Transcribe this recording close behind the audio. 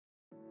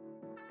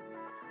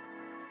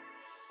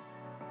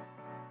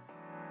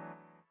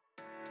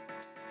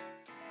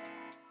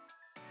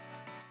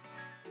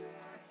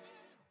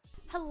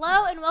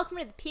Hello and welcome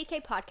to the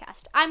PK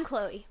Podcast. I'm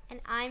Chloe. And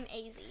I'm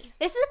AZ.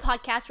 This is a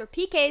podcast where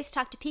PKs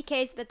talk to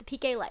PKs about the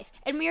PK life,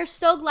 and we are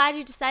so glad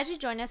you decided to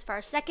join us for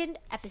our second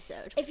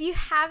episode. If you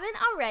haven't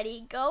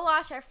already, go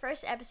watch our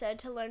first episode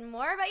to learn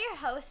more about your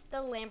host,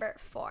 the Lambert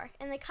Four.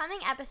 In the coming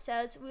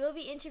episodes, we will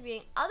be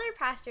interviewing other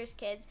pastors'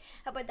 kids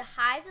about the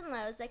highs and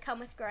lows that come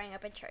with growing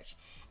up in church.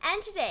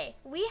 And today,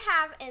 we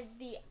have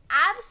the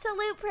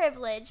absolute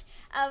privilege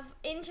of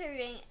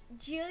interviewing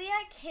Julia,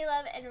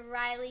 Caleb, and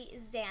Riley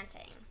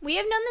Zantingh. We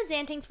have known the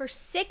Zantinghs for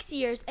 6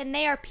 years, and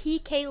they are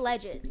PK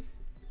legends.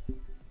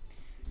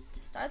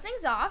 To start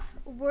things off,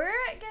 we're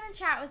going to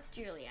chat with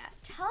Julia.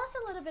 Tell us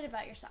a little bit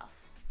about yourself.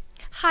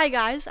 Hi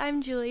guys,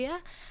 I'm Julia.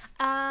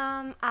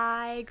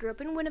 I grew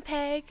up in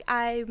Winnipeg.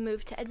 I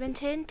moved to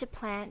Edmonton to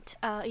plant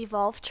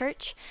Evolve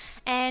Church,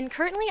 and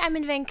currently I'm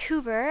in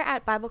Vancouver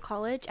at Bible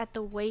College at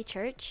the Way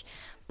Church,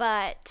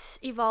 but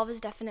Evolve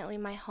is definitely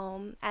my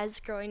home as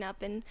growing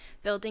up and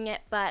building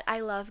it, but I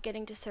love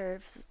getting to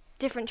serve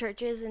different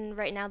churches, and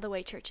right now the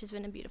Way Church has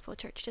been a beautiful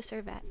church to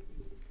serve at.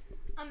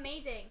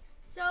 Amazing.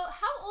 So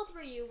how old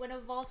were you when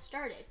Evolve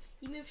started?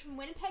 You moved from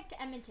Winnipeg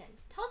to Edmonton.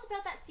 Tell us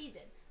about that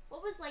season.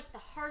 What was like the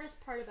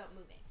hardest part about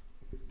moving?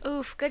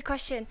 Oof, good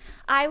question.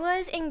 I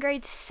was in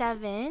grade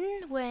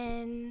 7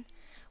 when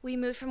we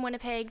moved from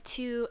Winnipeg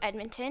to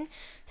Edmonton.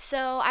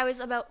 So I was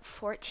about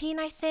 14,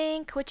 I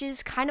think, which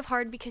is kind of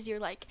hard because you're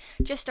like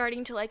just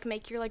starting to like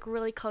make your like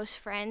really close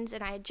friends,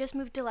 and I had just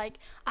moved to like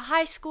a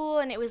high school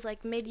and it was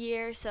like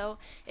mid-year, so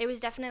it was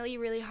definitely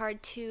really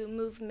hard to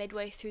move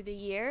midway through the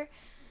year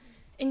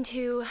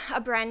into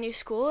a brand new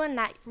school, and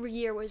that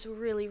year was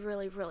really,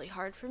 really, really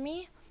hard for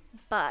me.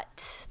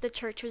 But the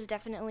church was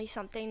definitely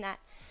something that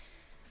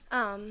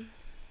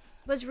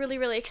was really,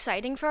 really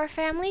exciting for our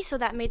family, so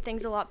that made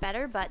things a lot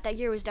better. But that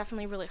year was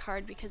definitely really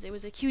hard because it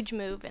was a huge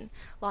move and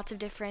lots of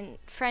different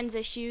friends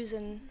issues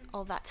and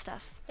all that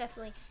stuff.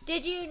 Definitely.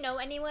 Did you know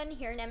anyone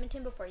here in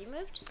Edmonton before you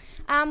moved?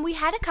 We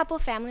had a couple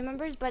family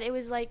members, but it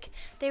was like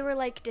they were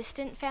like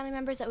distant family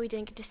members that we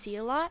didn't get to see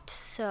a lot,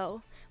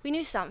 so we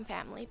knew some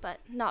family, but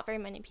not very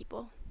many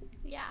people.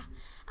 Yeah.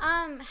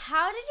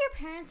 How did your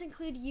parents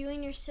include you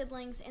and your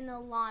siblings in the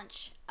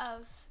launch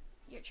of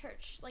your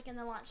church, like in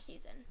the launch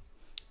season?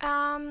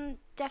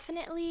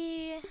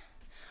 Definitely.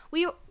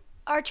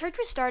 Our church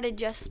was started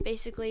just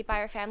basically by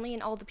our family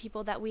and all the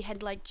people that we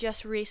had like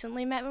just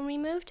recently met when we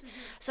moved. Mm-hmm.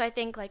 So I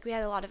think like we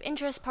had a lot of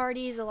interest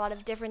parties, a lot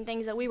of different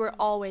things that we were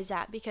always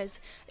at because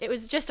it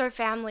was just our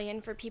family,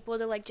 and for people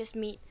to like just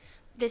meet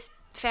this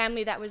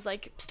family that was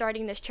like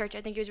starting this church,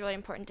 I think it was really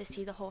important to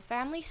see the whole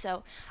family.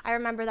 So I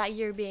remember that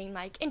year being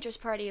like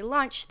interest party,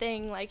 lunch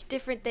thing, like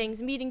different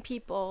things, meeting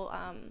people,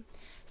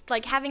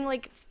 like having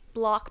like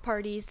block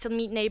parties to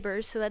meet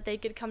neighbors so that they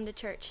could come to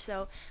church.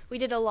 So we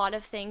did a lot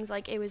of things,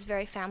 like it was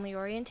very family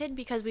oriented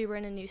because we were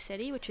in a new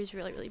city, which was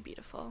really, really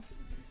beautiful.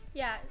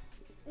 Yeah,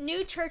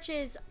 new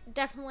churches,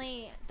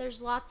 definitely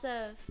there's lots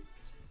of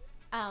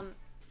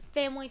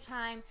family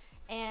time,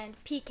 and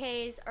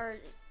PKs are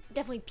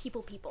definitely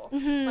people.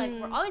 Mm-hmm. Like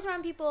we're always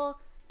around people.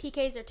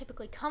 PKs are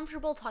typically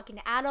comfortable talking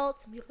to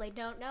adults and people they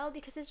don't know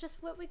because it's just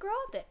what we grow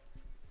up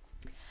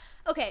in.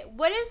 Okay,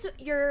 what is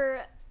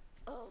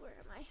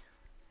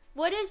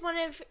one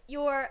of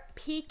your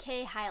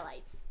PK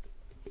highlights?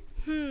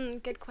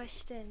 Good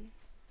question.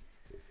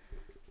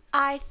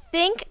 I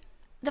think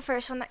the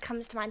first one that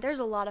comes to mind, there's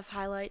a lot of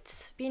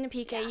highlights. Being a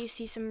PK, you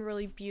see some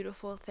really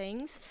beautiful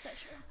things. So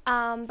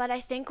true. But I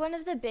think one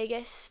of the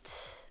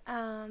biggest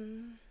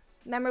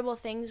memorable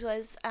things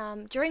was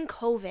during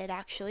COVID,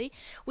 actually.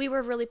 We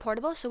were really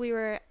portable, so we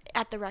were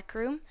at the rec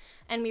room,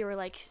 and we were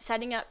like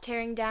setting up,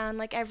 tearing down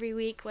like every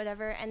week,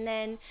 whatever. And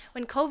then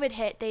when COVID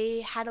hit,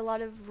 they had a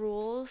lot of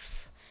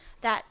rules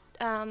that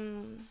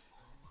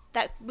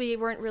we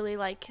weren't really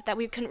like, that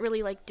we couldn't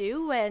really like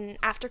do when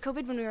after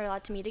COVID, when we were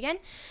allowed to meet again.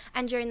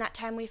 And during that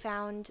time we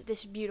found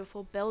this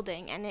beautiful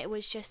building, and it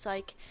was just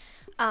like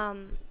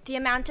the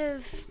amount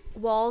of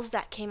walls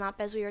that came up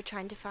as we were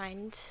trying to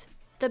find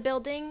the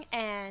building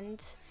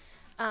and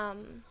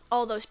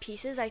all those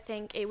pieces. I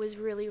think it was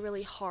really,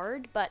 really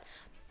hard, but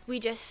we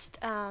just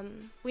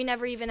we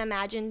never even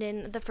imagined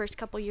in the first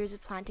couple years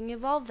of planting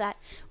Evolve that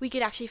we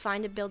could actually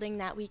find a building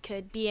that we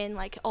could be in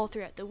like all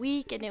throughout the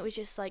week, and it was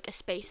just like a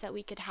space that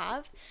we could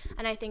have.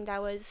 And I think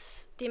that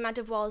was the amount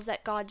of walls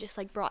that God just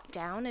like brought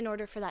down in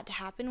order for that to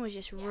happen was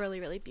just really,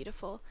 really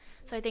beautiful.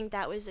 So I think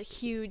that was a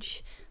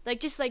huge, like,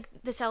 just like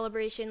the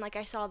celebration, like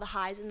I saw the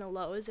highs and the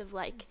lows of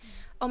like,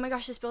 oh my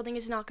gosh, this building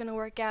is not going to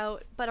work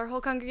out, but our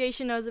whole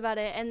congregation knows about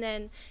it. And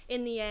then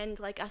in the end,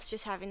 like us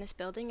just having this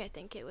building, I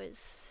think it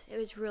was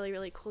really,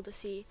 really cool to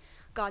see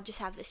God just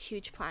have this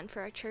huge plan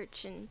for our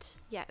church. And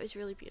yeah, it was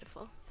really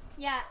beautiful.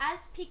 Yeah,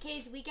 as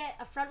PKs, we get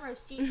a front row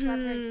seat to our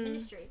parents'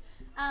 ministry.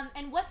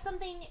 And what's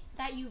something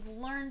that you've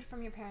learned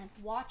from your parents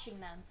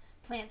watching them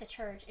plant the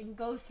church and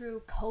go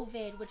through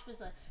COVID, which was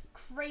a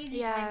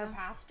crazy time for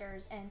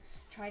pastors, and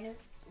trying to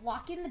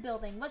walk in the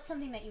building? What's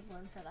something that you've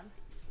learned for them?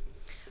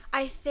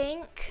 I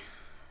think,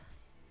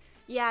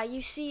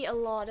 you see a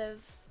lot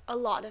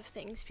of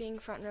things being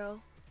front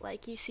row.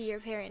 Like you see your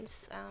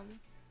parents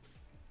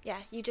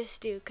you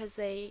just do, because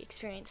they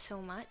experience so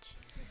much.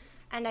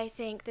 And I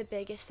think the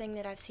biggest thing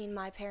that I've seen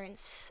my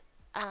parents,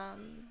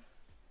 I've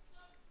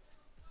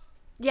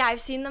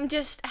seen them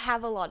just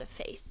have a lot of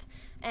faith.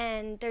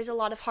 And there's a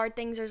lot of hard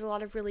things, there's a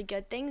lot of really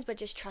good things, but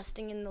just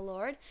trusting in the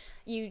Lord,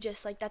 you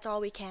just, like, that's all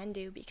we can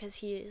do, because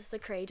he is the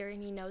creator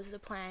and he knows the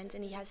plans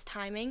and he has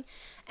timing.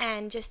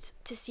 And just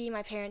to see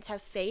my parents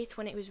have faith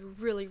when it was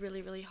really,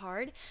 really, really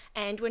hard,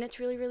 and when it's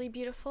really, really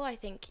beautiful, I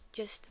think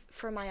just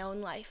for my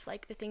own life,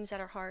 like, the things that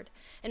are hard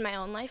in my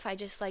own life, I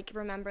just, like,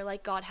 remember,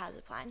 like, God has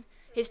a plan.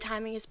 His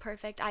timing is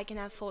perfect. I can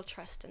have full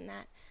trust in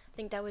that. I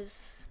think that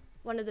was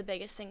one of the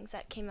biggest things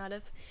that came out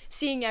of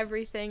seeing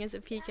everything as a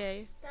PK.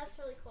 Yeah, that's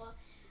really cool.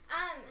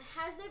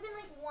 Has there been,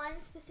 like,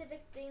 one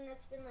specific thing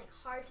that's been, like,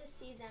 hard to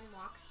see them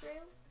walk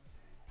through?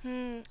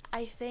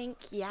 I think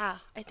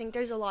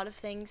there's a lot of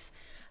things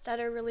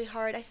that are really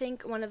hard. I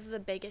think one of the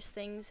biggest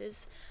things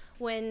is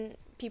when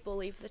people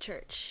leave the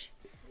church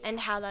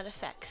and how that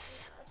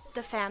affects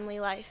the family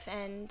life,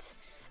 and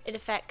it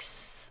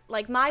affects,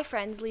 like, my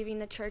friends leaving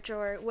the church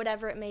or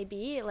whatever it may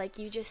be. Like,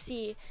 you just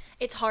see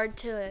it's hard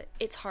to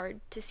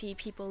see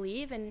people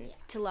leave and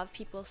to love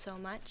people so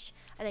much.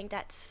 I think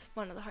that's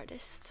one of the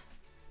hardest.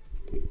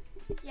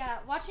 Yeah,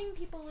 watching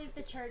people leave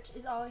the church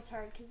is always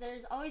hard, because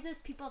there's always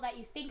those people that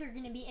you think are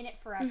going to be in it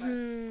forever.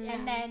 Mm-hmm.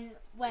 And then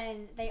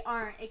when they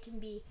aren't, it can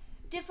be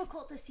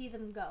difficult to see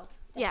them go.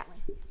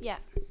 Definitely. Yeah.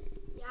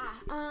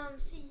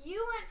 So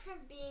you went from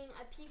being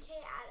a PK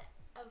at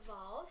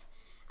Evolve,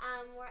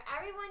 where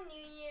everyone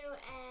knew you,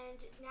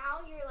 and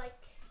now you're,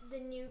 like, the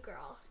new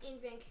girl in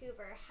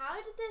Vancouver. How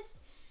was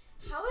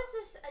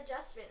this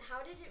adjustment?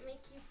 How did it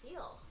make you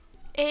feel?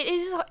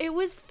 It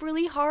was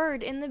really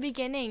hard in the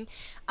beginning.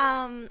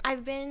 I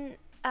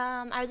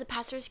was a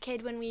pastor's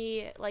kid when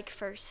we, like,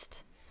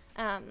 first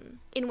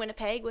in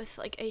Winnipeg with,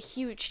 like, a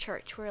huge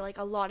church where, like,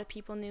 a lot of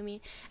people knew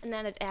me, and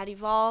then at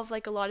Evolve,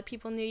 like, a lot of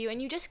people knew you,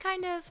 and you just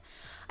kind of,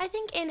 I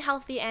think, in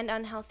healthy and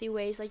unhealthy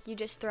ways, like, you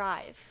just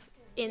thrive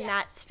in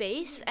that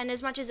space. And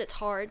as much as it's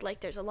hard, like,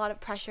 there's a lot of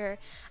pressure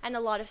and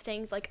a lot of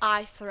things, like,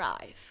 I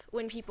thrive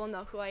when people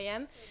know who I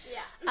am.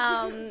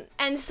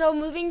 And so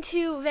moving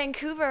to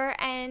Vancouver,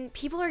 and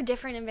people are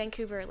different in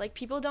Vancouver. Like,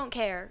 people don't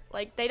care.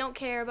 Like, they don't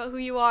care about who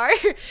you are,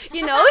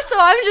 you know? So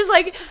I'm just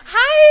like,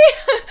 hi,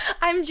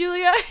 I'm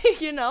Julia,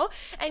 you know?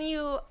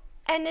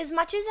 And as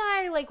much as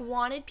I, like,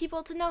 wanted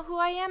people to know who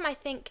I am, I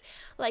think,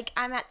 like,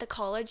 I'm at the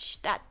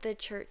college that the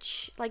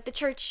church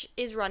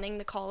is running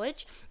the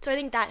college. So I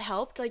think that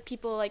helped. Like,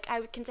 people, like,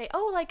 I can say,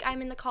 oh, like,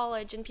 I'm in the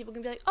college, and people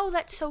can be like, oh,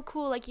 that's so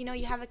cool. Like, you know,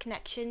 you have a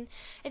connection.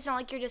 It's not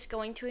like you're just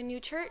going to a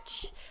new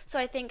church. So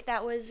I think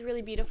that was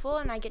really beautiful,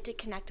 and I get to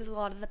connect with a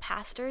lot of the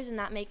pastors, and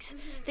that makes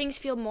things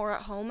feel more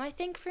at home, I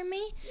think, for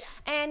me.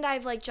 And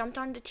I've, like, jumped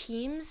onto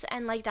teams,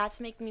 and, like,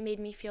 that's made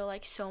me feel,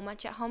 like, so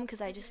much at home,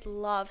 because I just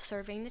love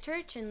serving the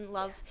church and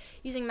love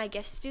using my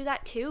gifts to do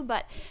that too.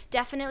 But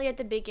definitely at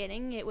the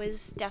beginning it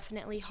was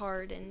definitely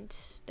hard, and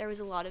there was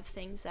a lot of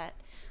things that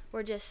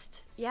were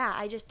just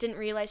I just didn't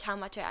realize how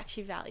much I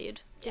actually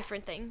valued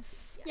different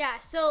things. Yeah,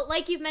 so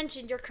like you've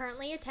mentioned, you're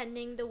currently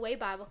attending the Way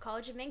Bible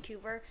College in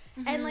Vancouver.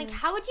 And, like,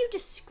 how would you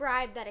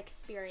describe that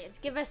experience?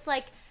 Give us,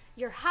 like,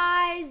 your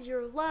highs,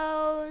 your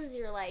lows,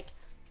 your, like,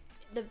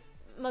 the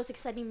most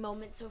exciting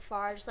moments so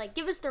far. Just, like,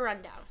 give us the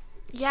rundown.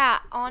 Yeah,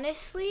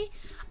 honestly,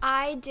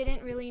 I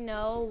didn't really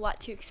know what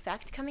to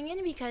expect coming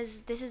in,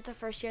 because this is the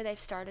first year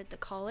they've started the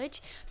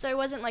college. So it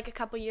wasn't, like, a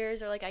couple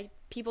years or, like,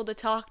 people to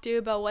talk to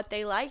about what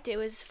they liked. It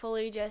was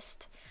fully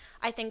just,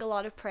 I think, a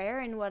lot of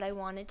prayer and what I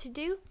wanted to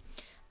do.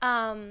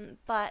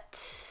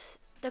 But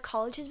the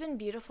college has been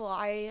beautiful.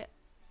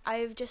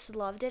 I've just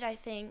loved it. I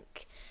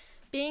think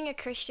being a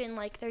Christian,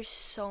 like, there's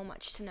so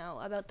much to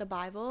know about the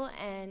Bible,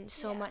 and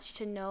so much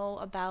to know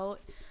about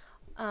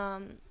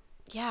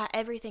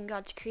everything,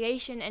 God's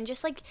creation. And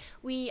just, like,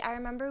 I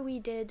remember we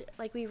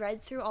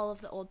read through all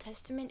of the Old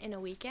Testament in a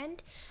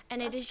weekend,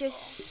 and it is just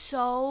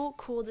so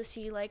cool to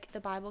see, like, the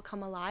Bible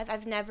come alive.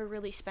 I've never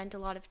really spent a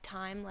lot of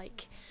time,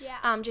 like,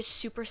 just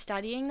super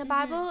studying the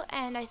Bible,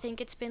 and I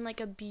think it's been, like,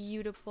 a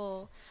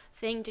beautiful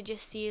thing to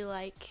just see,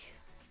 like,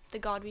 the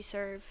God we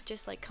serve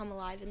just, like, come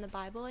alive in the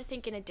Bible, I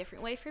think, in a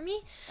different way for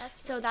me.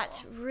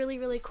 That's really,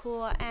 really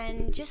cool.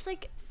 And just,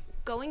 like,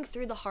 going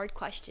through the hard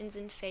questions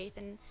in faith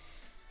and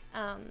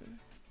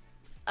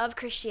of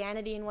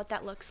Christianity and what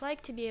that looks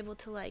like, to be able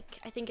to, like,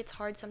 I think it's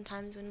hard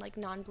sometimes when, like,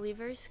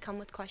 non-believers come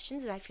with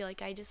questions, and I feel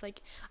like I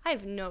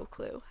have no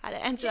clue how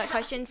to answer that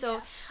question.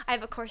 So I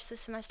have a course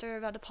this semester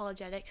about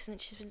apologetics, and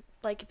it's just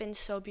been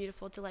so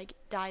beautiful to, like,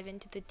 dive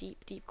into the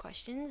deep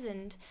questions,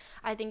 and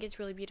I think it's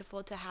really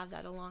beautiful to have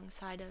that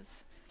alongside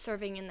of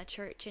serving in the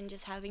church and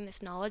just having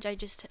this knowledge. I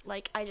just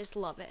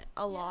love it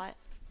a lot.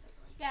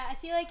 Yeah, I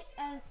feel like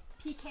as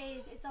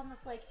PKs, it's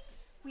almost like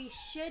we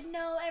should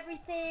know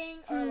everything,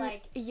 or,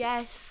 like,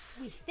 yes,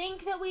 we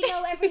think that we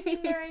know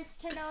everything there is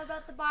to know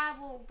about the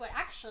Bible, but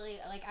actually,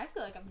 like, I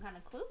feel like I'm kind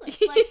of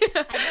clueless.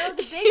 Like, I know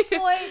the big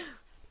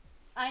points,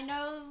 I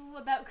know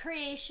about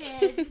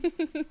creation,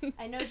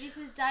 I know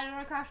Jesus died on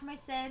a cross for my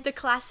sins. The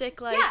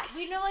classic, like,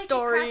 we know, like,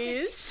 stories.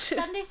 the classic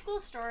Sunday school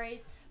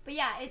stories, But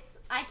yeah,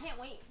 I can't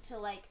wait to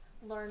like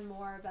learn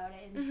more about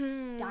it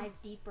and dive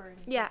deeper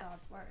into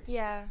God's word.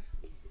 Yeah.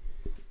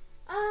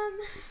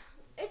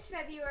 It's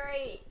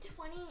February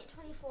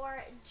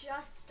 2024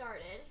 just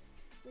started.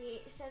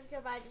 We said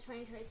goodbye to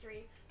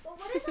 2023. But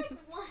what is like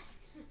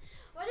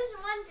what is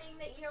one thing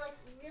that you're like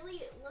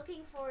really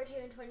looking forward to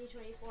in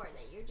 2024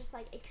 that you're just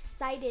like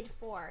excited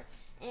for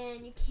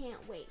and you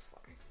can't wait for?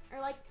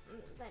 Or like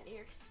that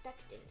you're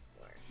expecting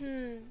for?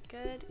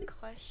 Good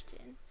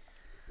question.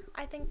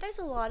 I think there's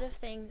a lot of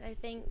things. I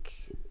think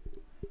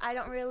I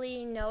don't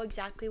really know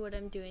exactly what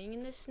I'm doing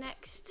in this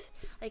next.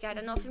 Like, I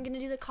don't know if I'm going to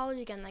do the college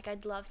again. Like,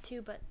 I'd love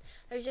to, but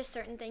there's just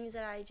certain things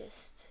that I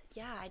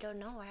don't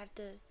know. I have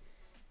to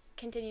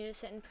continue to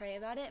sit and pray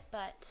about it.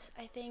 But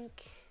I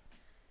think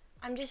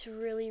I'm just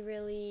really,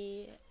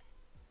 really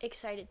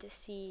excited to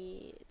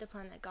see the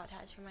plan that God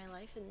has for my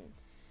life. And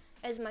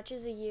as much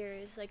as a year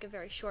is, like, a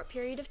very short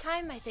period of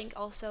time, I think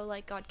also,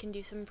 like, God can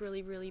do some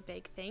really, really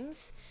big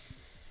things.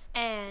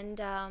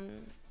 And,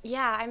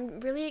 I'm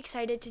really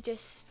excited to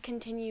just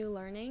continue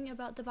learning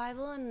about the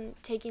Bible and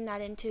taking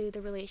that into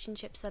the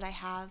relationships that I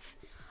have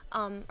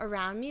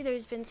around me.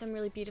 There's been some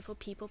really beautiful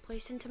people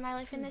placed into my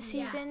life in this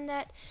season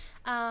that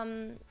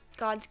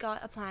God's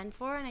got a plan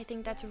for, and I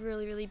think that's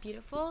really, really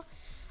beautiful.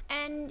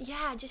 And,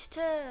 just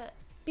to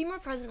be more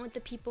present with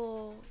the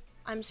people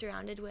I'm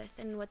surrounded with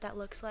and what that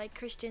looks like,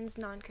 Christians,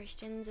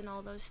 non-Christians, and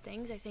all those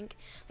things. I think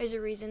there's a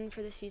reason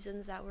for the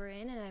seasons that we're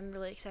in, and I'm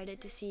really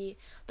excited to see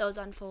those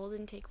unfold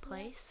and take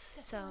place.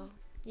 So,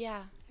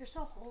 yeah. You're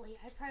so holy.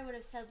 I probably would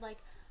have said, like,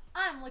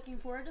 I'm looking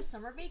forward to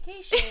summer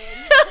vacation.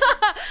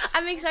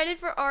 I'm excited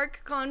for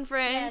ARC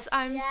conference.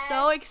 I'm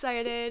so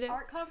excited.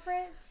 ARC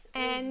conference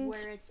and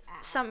is where it's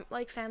at. Some,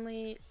 like,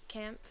 family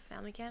camp.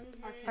 ARC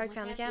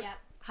family camp. Yep.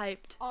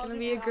 Hyped. Gonna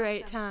be a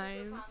great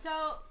time.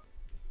 So,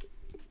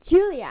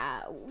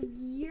 Julia,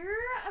 you're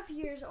a few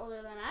years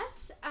older than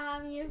us.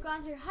 You've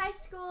gone through high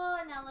school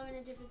and now live in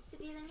a different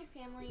city than your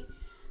family.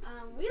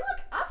 We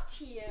look up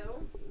to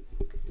you.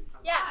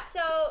 Yeah,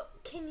 so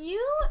can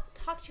you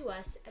talk to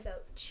us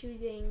about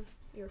choosing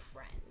your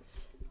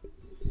friends?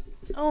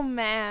 Oh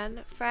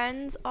man,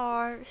 friends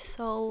are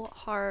so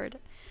hard.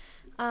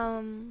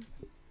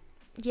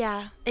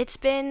 It's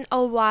been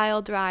a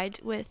wild ride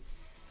with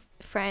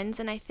friends,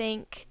 and I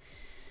think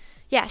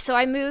so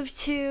I moved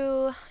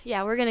to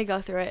we're gonna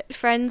go through it.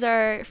 Friends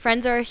are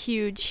a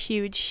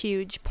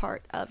huge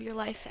part of your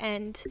life,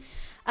 and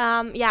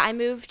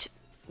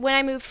when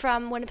I moved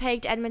from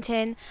Winnipeg to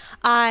Edmonton,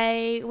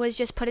 I was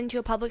just put into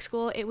a public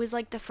school. It was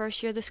like the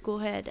first year the school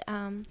had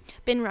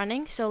been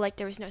running, so like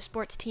there was no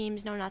sports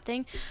teams, no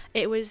nothing.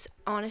 It was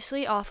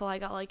honestly awful. I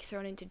got like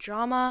thrown into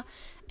drama,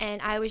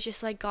 and I was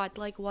just like, God,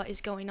 like what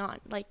is going on?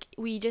 Like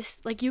we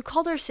just like you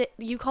called our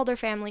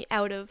family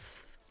out of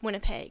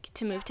Winnipeg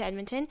to move to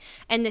Edmonton,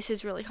 and this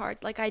is really hard.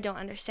 Like I don't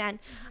understand.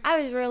 I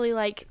was really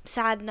like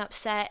sad and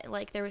upset.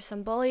 Like there was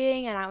some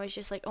bullying, and I was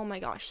just like, oh my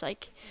gosh,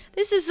 like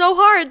this is so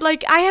hard.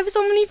 Like I have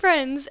so many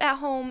friends at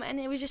home, and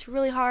it was just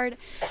really hard.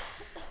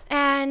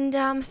 And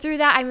through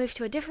that, I moved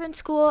to a different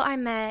school. I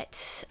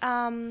met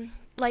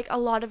like a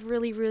lot of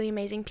really, really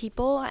amazing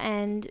people,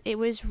 and it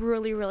was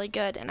really, really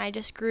good. And I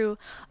just grew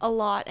a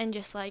lot and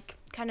just like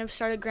kind of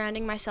started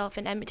grounding myself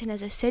in Edmonton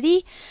as a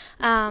city.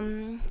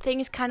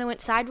 Things kind of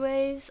went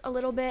sideways a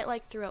little bit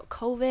like throughout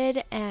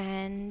COVID,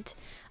 and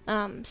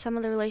some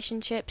of the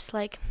relationships,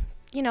 like,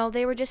 you know,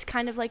 they were just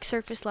kind of like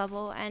surface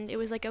level, and it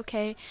was like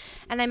okay.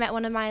 And I met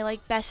one of my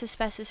like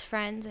bestest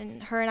friends,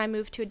 and her and I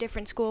moved to a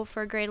different school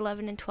for grade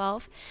 11 and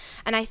 12,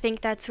 and I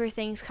think that's where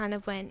things kind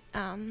of went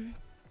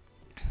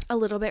a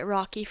little bit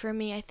rocky for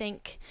me. I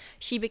think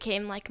she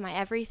became like my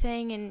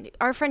everything, and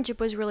our friendship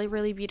was really,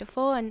 really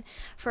beautiful, and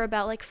for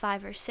about like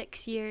 5 or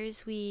 6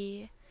 years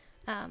we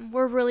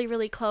were really,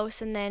 really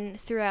close. And then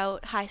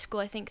throughout high school,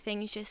 I think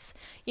things just,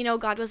 you know,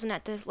 God wasn't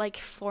at the like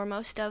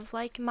foremost of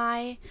like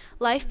my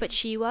life, but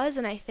she was,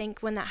 and I think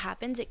when that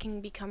happens it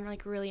can become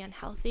like really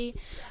unhealthy.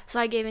 So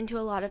I gave into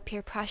a lot of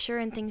peer pressure,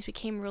 and things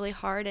became really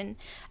hard, and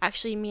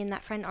actually me and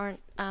that friend aren't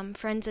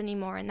friends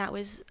anymore, and that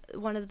was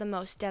one of the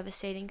most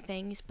devastating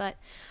things. But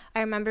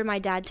I remember my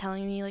dad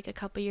telling me like a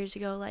couple years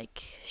ago,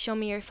 like, show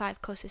me your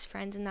 5 closest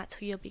friends and that's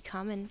who you'll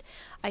become. And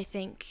I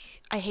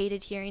think I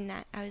hated hearing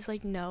that. I was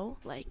like, no,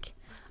 like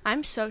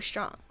I'm so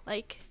strong,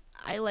 like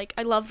I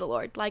love the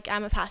Lord, like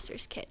I'm a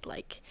pastor's kid,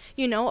 like,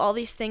 you know, all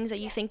these things that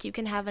you think you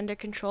can have under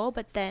control,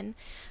 but then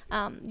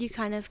you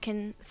kind of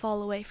can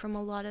fall away from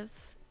a lot of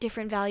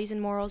different values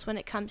and morals when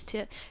it comes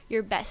to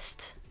your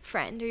best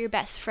friend or your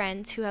best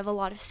friends who have a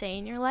lot of say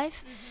in your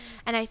life.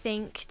 And I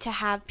think to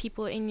have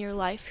people in your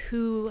life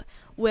who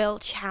will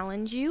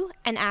challenge you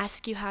and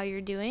ask you how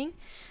you're doing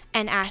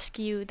and ask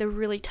you the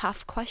really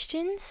tough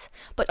questions,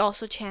 but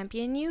also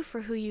champion you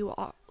for who you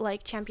are,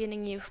 like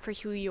championing you for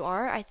who you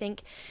are. I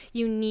think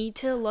you need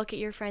to look at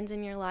your friends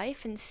in your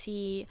life and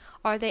see,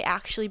 are they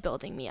actually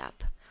building me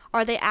up?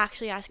 Are they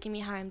actually asking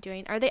me how I'm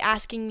doing? Are they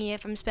asking me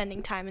if I'm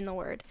spending time in the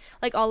Word?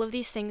 Like all of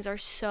these things are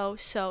so,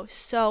 so,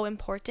 so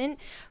important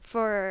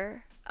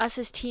for us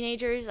as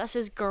teenagers, us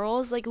as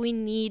girls, like we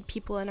need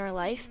people in our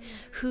life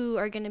who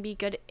are going to be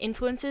good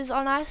influences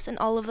on us and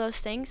all of those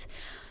things.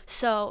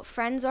 So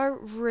friends are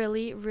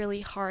really,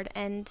 really hard,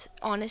 and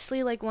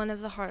honestly, like one of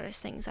the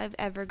hardest things I've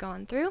ever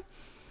gone through.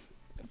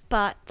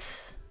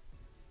 But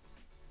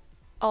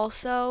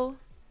also,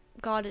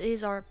 God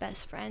is our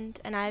best friend,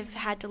 and I've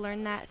had to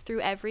learn that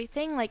through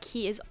everything. Like,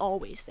 he is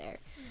always there,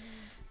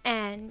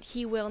 and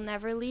he will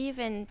never leave,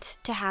 and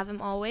to have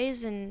him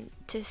always, and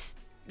to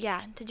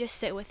just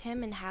sit with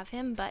him and have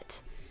him.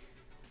 But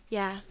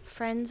yeah,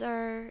 friends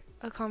are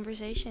a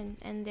conversation,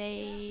 and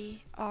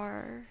they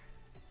are,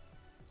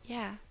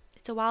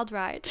 it's a wild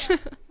ride.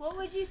 What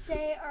would you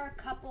say are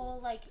a couple,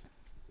 like,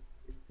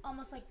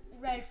 almost like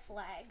red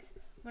flags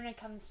when it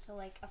comes to,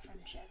 like, a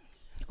friendship?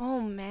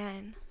 Oh,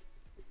 man.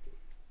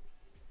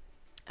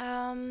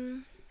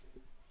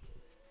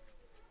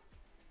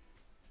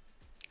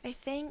 I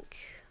think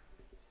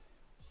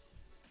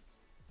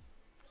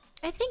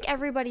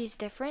everybody's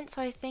different,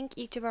 so I think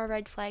each of our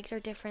red flags are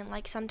different.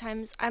 Like,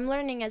 sometimes I'm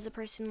learning as a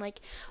person,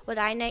 like, what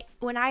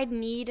when I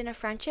need in a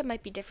friendship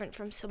might be different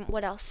from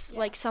what else,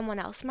 like, someone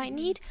else might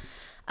need.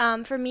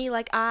 For me,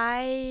 like,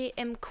 I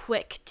am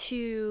quick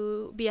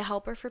to be a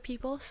helper for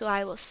people, so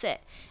I will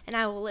sit and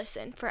I will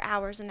listen for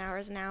hours and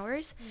hours and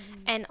hours.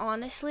 And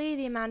honestly,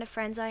 the amount of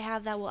friends I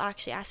have that will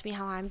actually ask me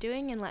how I'm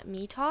doing and let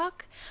me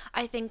talk,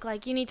 I think,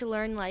 like, you need to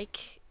learn,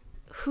 like,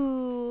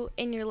 who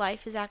in your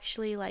life is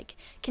actually, like,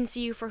 can see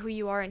you for who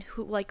you are and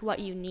who, like, what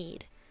you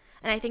need.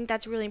 And I think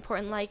that's really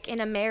important. Like, in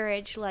a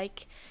marriage,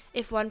 like,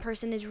 if one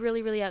person is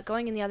really, really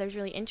outgoing and the other is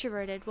really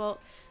introverted, well,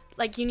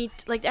 like, the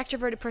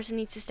extroverted person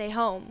needs to stay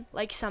home,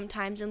 like,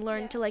 sometimes, and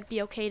learn to, like,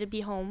 be okay to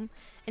be home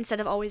instead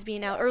of always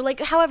being out, or, like,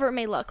 however it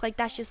may look. Like,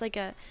 that's just, like,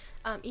 a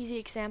easy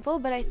example.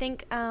 But I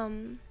think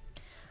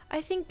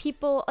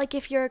people, like,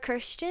 if you're a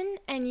Christian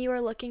and you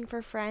are looking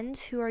for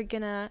friends who are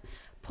gonna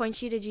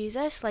point you to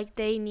Jesus, like,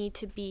 they need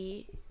to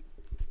be,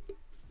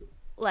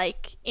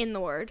 like, in the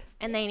Word,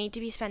 and they need to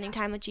be spending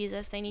time with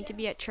Jesus. They need to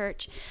be at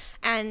church.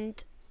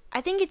 And I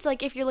think it's,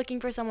 like, if you're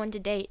looking for someone to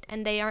date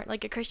and they aren't,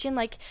 like, a Christian,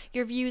 like,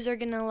 your views are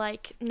gonna,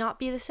 like, not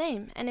be the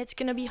same, and it's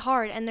gonna be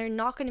hard, and they're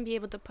not gonna be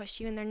able to push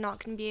you, and they're not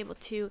gonna be able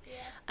to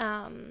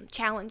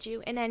challenge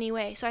you in any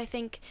way. So I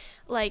think,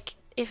 like,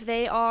 if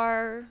they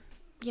are,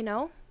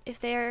 if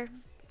they're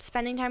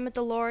spending time with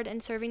the Lord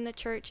and serving the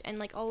church and,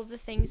 like, all of the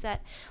things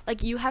that,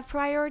 like, you have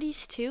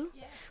priorities too,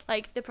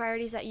 like, the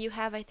priorities that you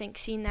have, I think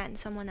seeing that in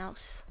someone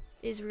else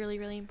is really,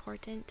 really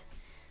important.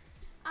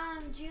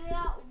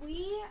 Julia,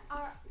 we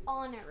are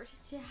honored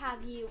to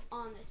have you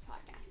on this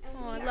podcast, and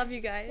we I love you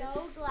guys.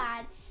 So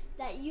glad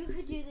that you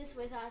could do this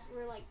with us.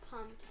 We're, like,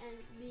 pumped and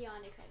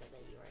beyond excited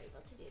that you were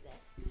able to do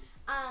this.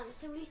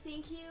 So we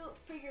thank you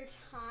for your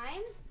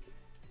time.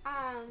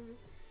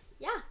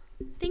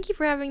 Thank you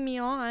for having me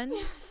on.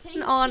 Yes, it's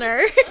an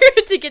honor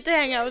to get to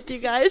hang out with you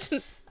guys.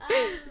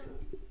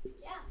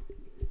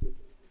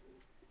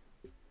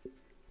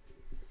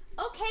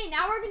 Okay,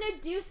 now we're going to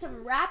do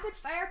some rapid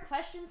fire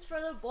questions for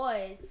the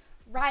boys.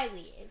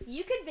 Riley, if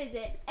you could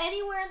visit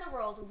anywhere in the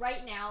world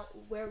right now,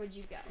 where would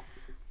you go?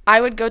 I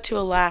would go to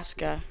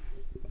Alaska.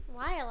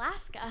 Why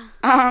Alaska?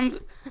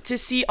 To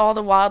see all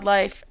the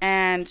wildlife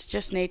and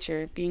just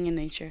nature, being in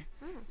nature.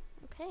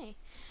 Okay.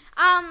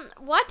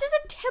 What does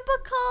a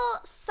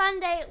typical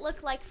Sunday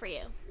look like for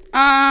you?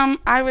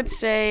 I would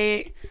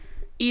say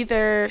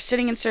either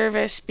sitting in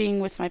service, being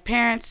with my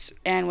parents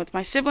and with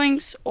my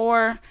siblings,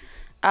 or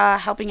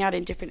helping out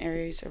in different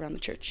areas around the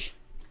church.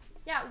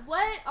 Yeah,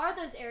 what are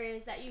those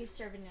areas that you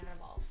serve in and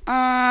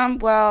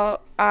involve?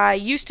 Well, I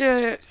used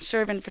to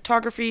serve in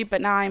photography, but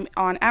now I'm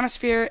on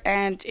Atmosphere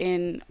and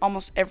in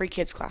almost every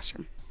kid's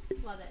classroom.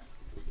 Love it.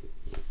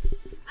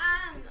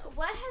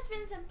 What has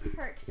been some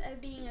perks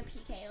of being a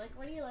PK? Like,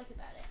 what do you like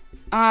about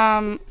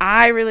it?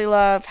 I really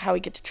love how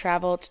we get to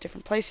travel to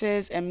different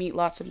places and meet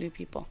lots of new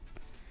people.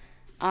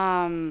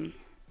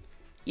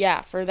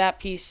 Yeah, for that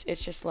piece,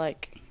 it's just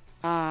like,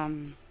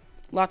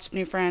 lots of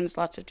new friends,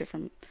 lots of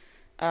different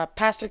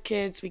pastor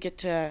kids we get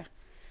to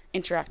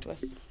interact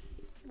with.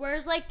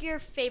 Where's, like, your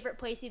favorite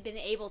place you've been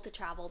able to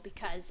travel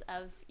because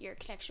of your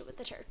connection with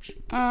the church?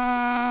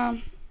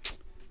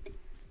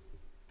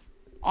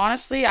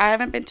 Honestly, I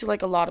haven't been to,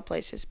 like, a lot of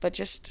places, but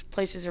just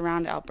places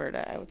around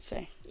Alberta, I would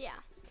say. Yeah.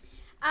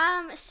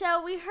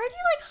 So we heard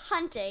you like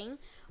hunting.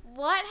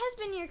 What has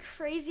been your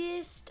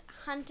craziest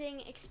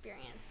hunting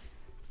experience?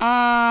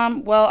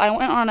 Well, I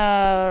went on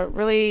a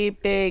really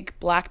big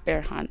black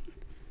bear hunt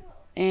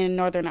in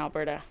northern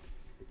Alberta.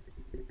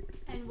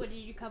 And what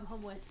did you come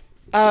home with?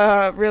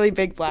 A really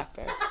big black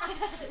bear.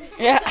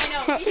 Yeah. I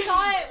know.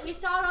 We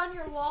saw it on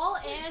your wall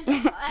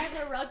and as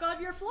a rug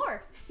on your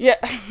floor. Yeah.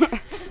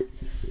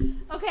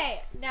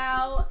 Okay,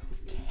 now,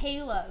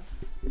 Caleb,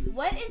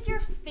 what is your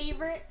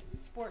favorite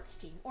sports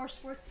team or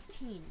sports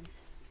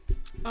teams?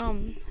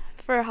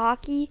 For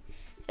hockey,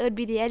 it would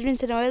be the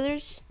Edmonton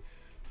Oilers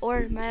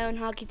or my own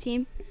hockey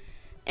team.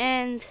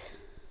 And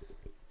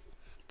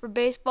for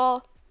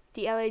baseball,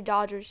 the LA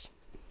Dodgers.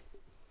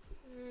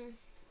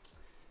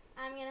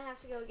 I'm going to have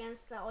to go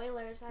against the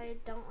Oilers. I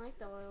don't like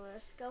the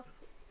Oilers. Go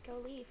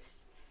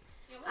Leafs.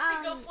 You almost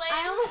said go Flames.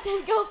 I almost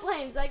said go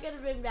Flames. That could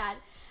have been bad.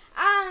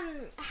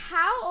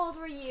 How old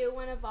were you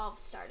when Evolve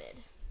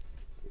started?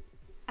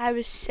 I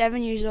was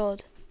 7 years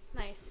old.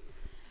 Nice.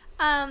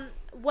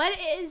 What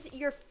is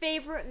your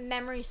favorite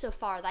memory so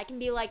far? That can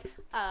be like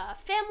a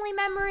family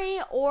memory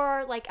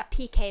or like a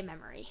PK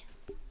memory.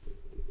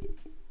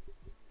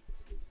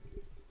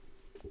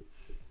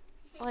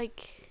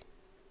 Like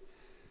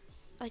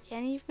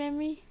any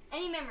memory?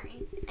 Any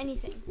memory.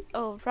 Anything.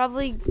 Oh,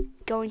 probably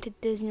going to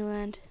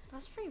Disneyland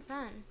That's pretty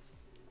fun.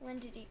 When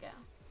did you go?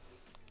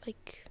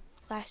 like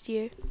last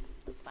year.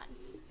 That's fun.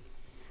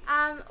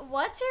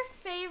 What's your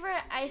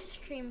favorite ice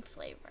cream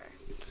flavor?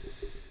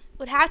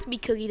 Would have to be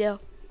cookie dough.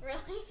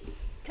 Really?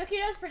 Cookie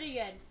dough's pretty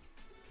good.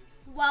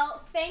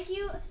 Well, thank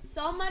you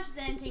so much,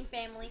 Zantingh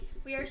family.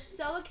 We are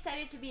so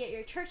excited to be at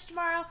your church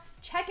tomorrow.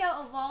 Check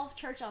out Evolve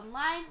Church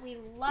online. We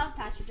love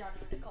Pastor John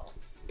and Nicole.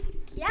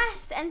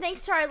 Yes, and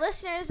thanks to our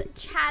listeners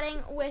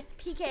chatting with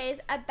PKs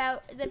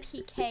about the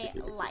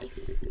PK life.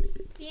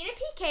 Being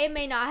a PK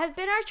may not have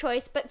been our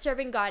choice, but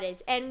serving God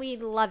is, and we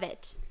love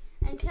it.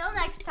 Until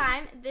next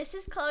time, this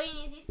is Chloe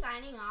and Easy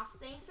signing off.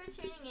 Thanks for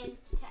tuning in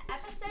to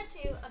episode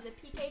 2 of the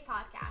PK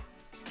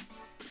podcast.